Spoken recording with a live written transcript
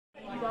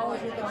All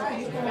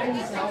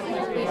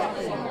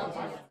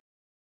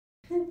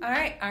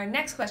right, our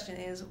next question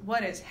is,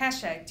 what is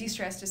hashtag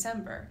Destress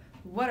December?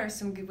 What are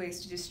some good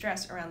ways to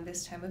de-stress around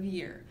this time of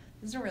year?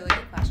 This is a really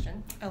good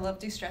question. I love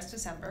Destress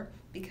December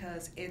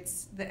because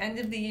it's the end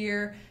of the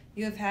year.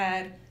 You have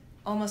had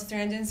almost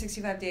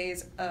 365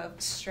 days of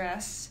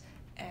stress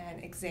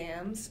and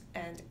exams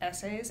and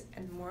essays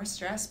and more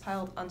stress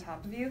piled on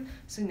top of you.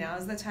 So now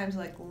is the time to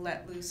like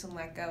let loose and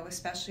let go,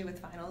 especially with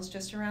finals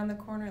just around the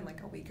corner in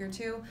like a week or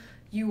two.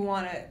 You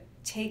want to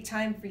take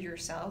time for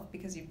yourself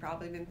because you've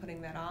probably been putting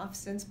that off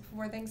since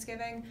before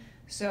Thanksgiving.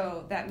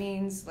 So that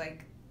means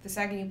like the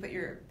second you put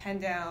your pen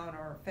down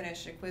or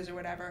finish a quiz or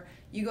whatever,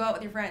 you go out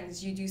with your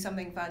friends, you do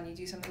something fun, you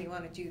do something you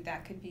want to do.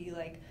 That could be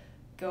like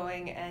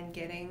going and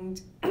getting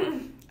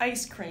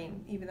ice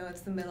cream, even though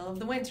it's the middle of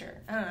the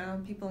winter. I don't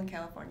know, people in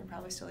California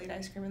probably still eat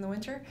ice cream in the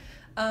winter.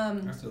 I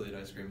still eat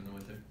ice cream in the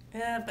winter.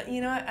 Yeah, but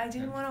you know what? I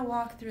didn't want to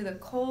walk through the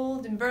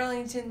cold in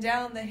Burlington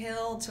down the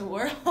hill to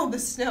where all the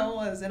snow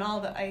was and all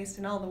the ice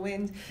and all the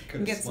wind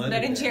and get some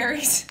Ben and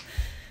Jerry's.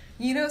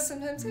 You know,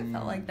 sometimes it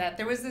felt like that.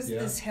 There was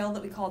this hill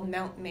that we called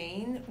Mount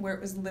Maine where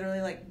it was literally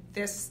like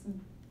this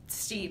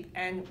steep,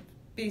 and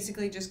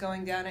basically just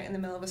going down it in the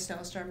middle of a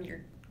snowstorm,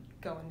 you're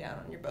going down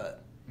on your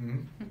butt.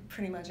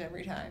 Pretty much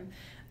every time.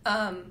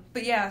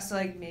 But yeah, so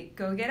like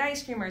go get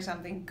ice cream or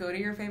something, go to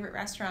your favorite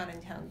restaurant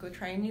in town, go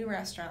try a new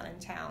restaurant in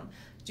town,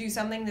 do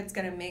something that's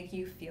going to make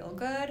you feel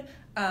good.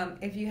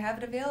 If you have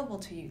it available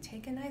to you,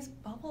 take a nice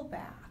bubble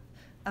bath,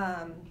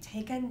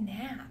 take a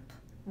nap,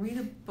 read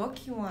a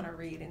book you want to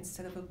read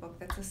instead of a book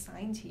that's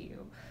assigned to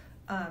you.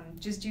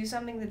 Just do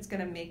something that's going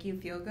to make you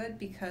feel good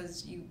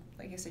because you,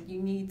 like I said, you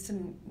need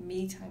some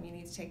me time. You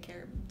need to take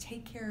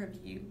care of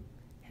you.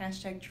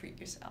 Hashtag treat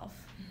yourself.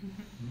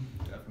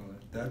 Definitely.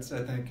 That's,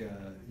 I think,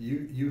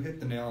 you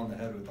hit the nail on the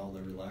head with all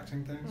the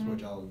relaxing things,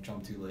 which I'll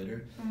jump to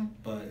later.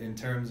 But in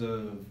terms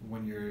of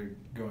when you're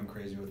going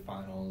crazy with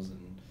finals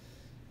and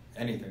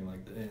anything like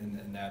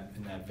in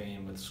that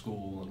vein with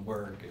school and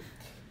work,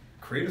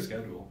 create a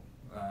schedule.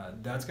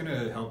 That's going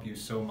to help you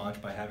so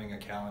much by having a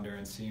calendar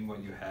and seeing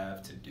what you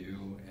have to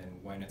do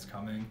and when it's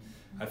coming.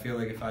 I feel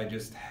like if I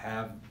just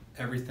have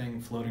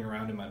everything floating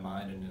around in my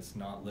mind and it's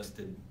not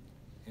listed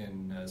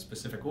in a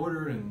specific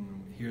order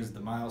and here's the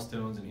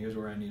milestones and here's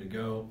where I need to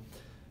go,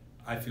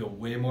 I feel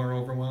way more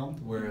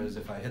overwhelmed. Whereas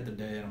if I hit the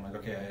day and I'm like,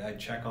 okay, I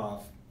check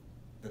off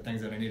the things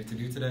that I needed to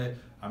do today,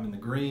 I'm in the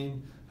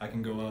green, I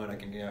can go out, I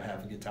can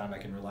have a good time, I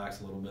can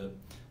relax a little bit.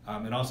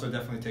 And also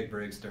definitely take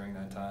breaks during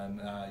that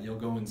time. You'll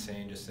go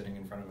insane just sitting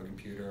in front of a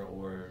computer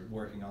or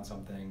working on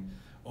something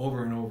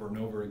over and over and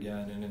over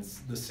again, and it's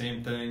the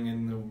same thing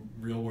in the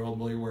real world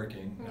while you're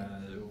working.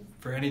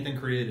 For anything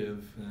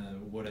creative,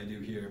 what I do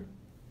here,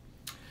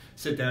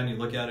 sit down, you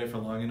look at it for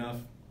long enough,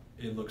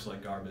 it looks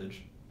like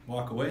garbage.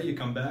 Walk away, you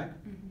come back,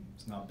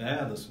 it's not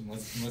bad, let's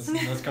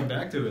come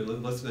back to it,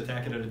 let's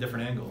attack it at a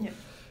different angle. Yep.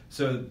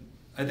 So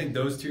I think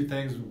those two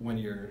things, when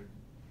you're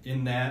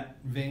in that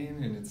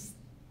vein and it's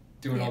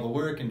doing all the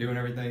work and doing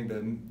everything,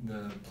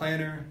 the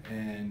planner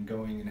and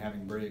going and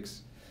having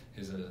breaks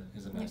is a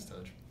nice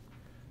touch.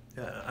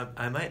 Yeah,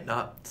 I might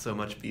not so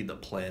much be the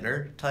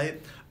planner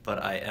type,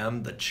 but I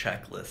am the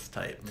checklist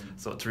type.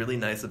 So what's really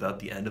nice about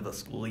the end of a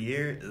school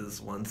year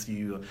is once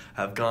you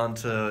have gone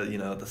to,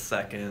 the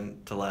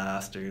second to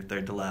last or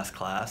third to last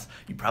class,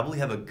 you probably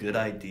have a good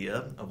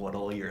idea of what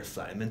all your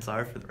assignments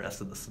are for the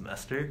rest of the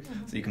semester.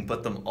 So you can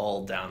put them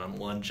all down on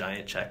one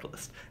giant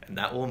checklist. And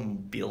that will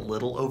be a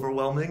little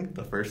overwhelming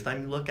the first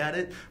time you look at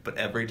it, but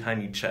every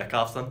time you check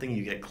off something,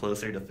 you get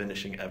closer to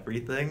finishing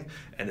everything.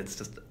 And it's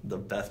just the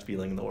best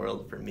feeling in the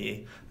world for me.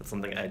 That's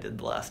something I did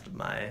the last of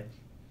my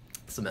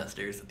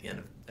semesters at the end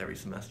of every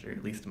semester,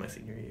 at least in my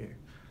senior year.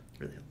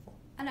 Really helpful.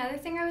 Another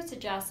thing I would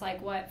suggest,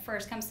 like what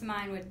first comes to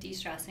mind with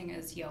de-stressing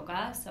is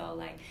yoga. So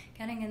like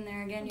getting in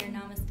there, getting your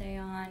namaste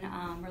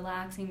on,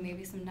 relaxing,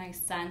 maybe some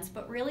nice scents,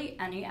 but really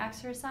any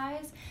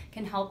exercise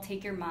can help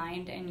take your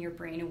mind and your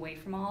brain away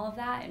from all of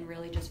that and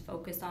really just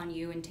focus on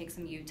you and take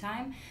some you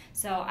time.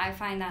 So I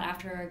find that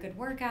after a good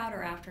workout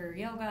or after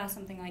yoga,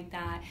 something like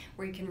that,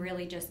 where you can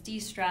really just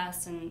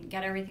de-stress and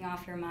get everything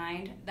off your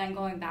mind, then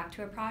going back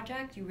to a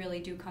project, you really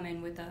do come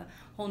in with a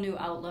whole new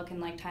outlook, and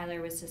like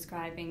Tyler was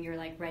describing, you're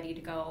like ready to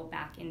go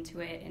back into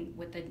it and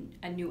with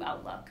a new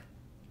outlook.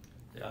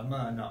 Yeah,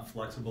 I'm not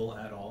flexible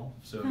at all,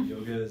 so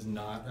yoga is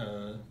not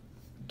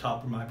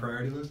top of my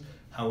priority list.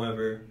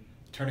 However,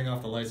 turning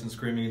off the lights and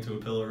screaming into a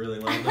pillow really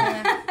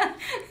loudly.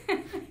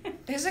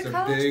 There's a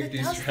college that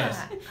does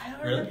that. I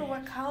don't remember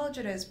what college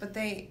it is, but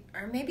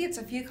or maybe it's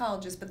a few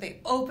colleges, but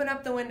they open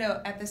up the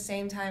window at the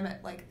same time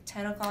at like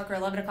 10 o'clock or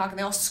 11 o'clock, and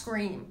they all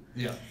scream.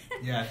 Yeah,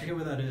 I forget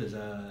what that is.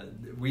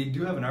 We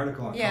do have an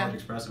article on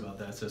CollegeXpress about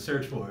that, so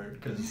search for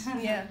it, because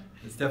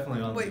it's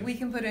definitely on there. We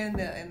can put it in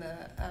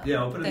the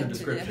I'll put it in the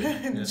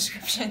description.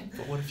 description.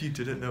 But what if you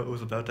didn't know it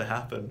was about to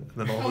happen? And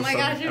then all Oh of a my sudden,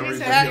 gosh, you'd be so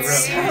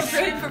That's curious. so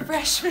great for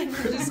freshmen.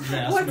 Just,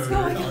 Mass what's murder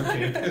going on on?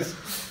 campus.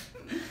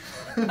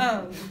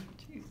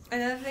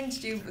 Another thing to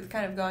do with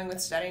kind of going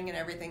with studying and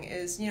everything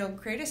is,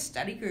 create a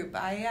study group.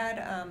 I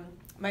had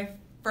my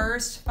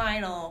first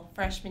final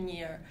freshman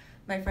year,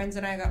 my friends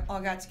and I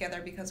all got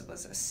together because it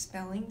was a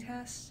spelling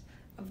test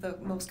of the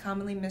most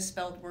commonly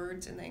misspelled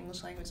words in the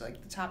English language,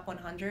 like the top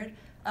 100,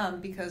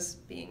 because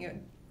being a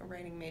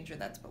writing major,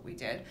 that's what we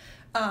did.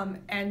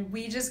 And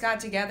we just got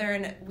together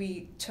and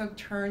we took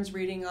turns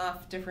reading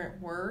off different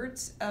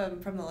words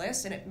from the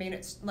list, and it made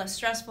it less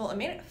stressful. It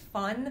made it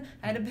fun.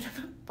 I had a bit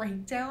of a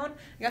breakdown.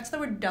 I got to the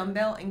word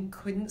dumbbell and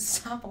couldn't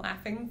stop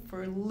laughing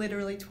for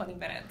literally 20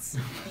 minutes.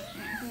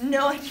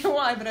 No idea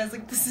why, but I was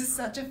like, this is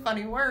such a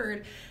funny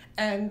word.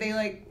 And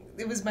they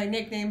it was my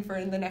nickname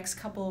for the next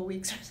couple of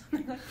weeks or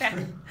something like that,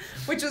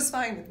 which was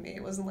fine with me.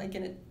 It wasn't like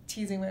in a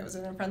teasing way, it was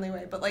in a friendly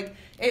way, but like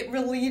it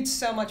relieved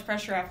so much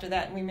pressure after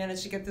that, and we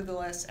managed to get through the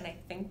list, and I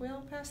think we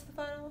all passed the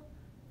final.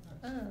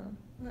 Nice.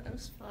 Oh, it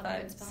was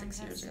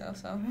 5-6 years ago,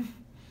 so.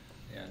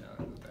 Yeah,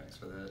 no, thanks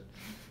for that.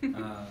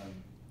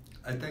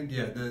 I think,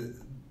 yeah,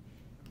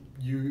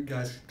 you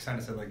guys kind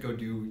of said like go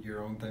do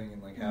your own thing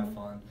and like have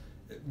fun.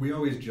 We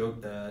always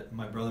joke that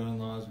my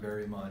brother-in-law is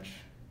very much,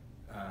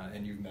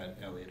 and you've met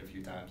Elliot a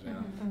few times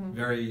now,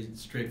 very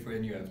straightforward,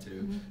 and you have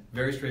too,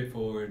 very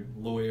straightforward,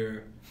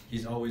 lawyer.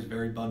 He's always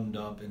very buttoned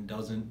up and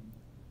doesn't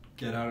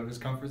get out of his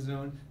comfort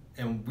zone.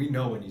 And we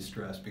know when he's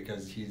stressed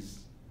because he's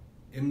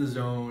in the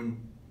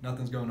zone,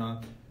 nothing's going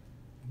on.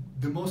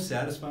 The most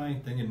satisfying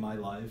thing in my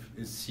life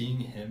is seeing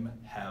him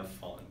have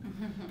fun.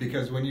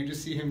 Because when you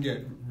just see him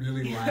get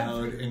really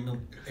loud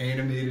and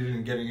animated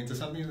and getting into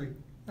something, you're like,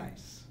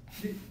 nice.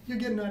 You're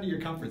getting out of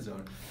your comfort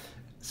zone.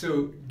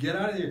 So get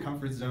out of your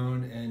comfort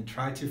zone and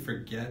try to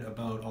forget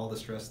about all the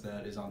stress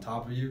that is on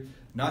top of you.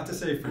 Not to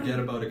say forget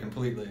about it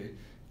completely.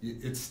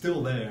 It's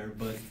still there,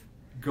 but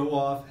go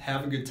off,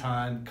 have a good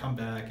time, come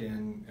back,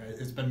 and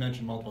it's been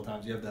mentioned multiple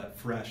times, you have that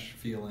fresh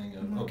feeling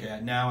of, okay,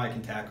 now I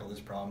can tackle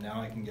this problem,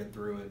 now I can get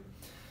through it.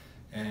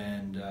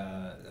 And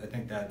I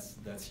think that's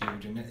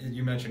huge. And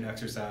you mentioned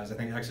exercise. I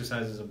think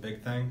exercise is a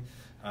big thing.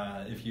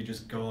 If you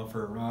just go out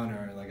for a run,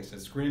 or like I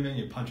said, screaming,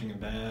 you're punching a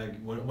bag,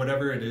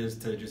 whatever it is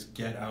to just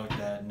get out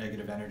that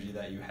negative energy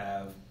that you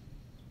have.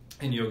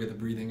 In yoga, the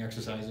breathing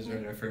exercises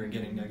are for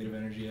getting negative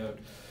energy out.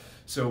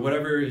 So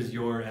whatever is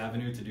your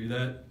avenue to do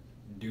that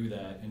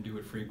and do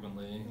it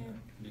frequently,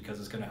 because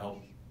it's going to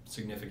help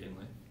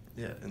significantly.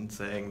 Yeah, and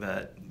saying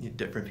that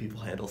different people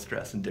handle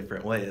stress in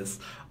different ways.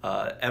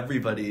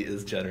 Everybody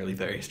is generally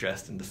very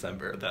stressed in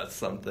December. That's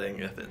something,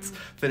 if it's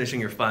finishing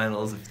your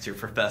finals, if it's your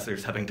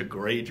professors having to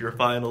grade your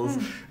finals,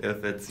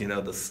 if it's,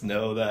 the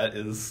snow that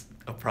is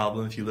a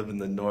problem if you live in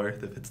the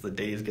north, if it's the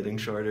days getting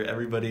shorter,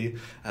 everybody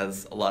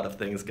has a lot of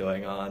things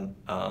going on.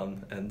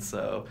 And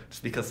so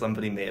just because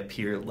somebody may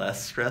appear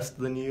less stressed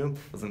than you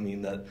doesn't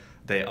mean that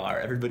they are.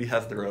 Everybody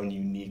has their own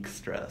unique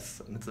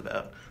stress, and it's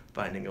about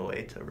finding a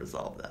way to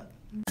resolve that.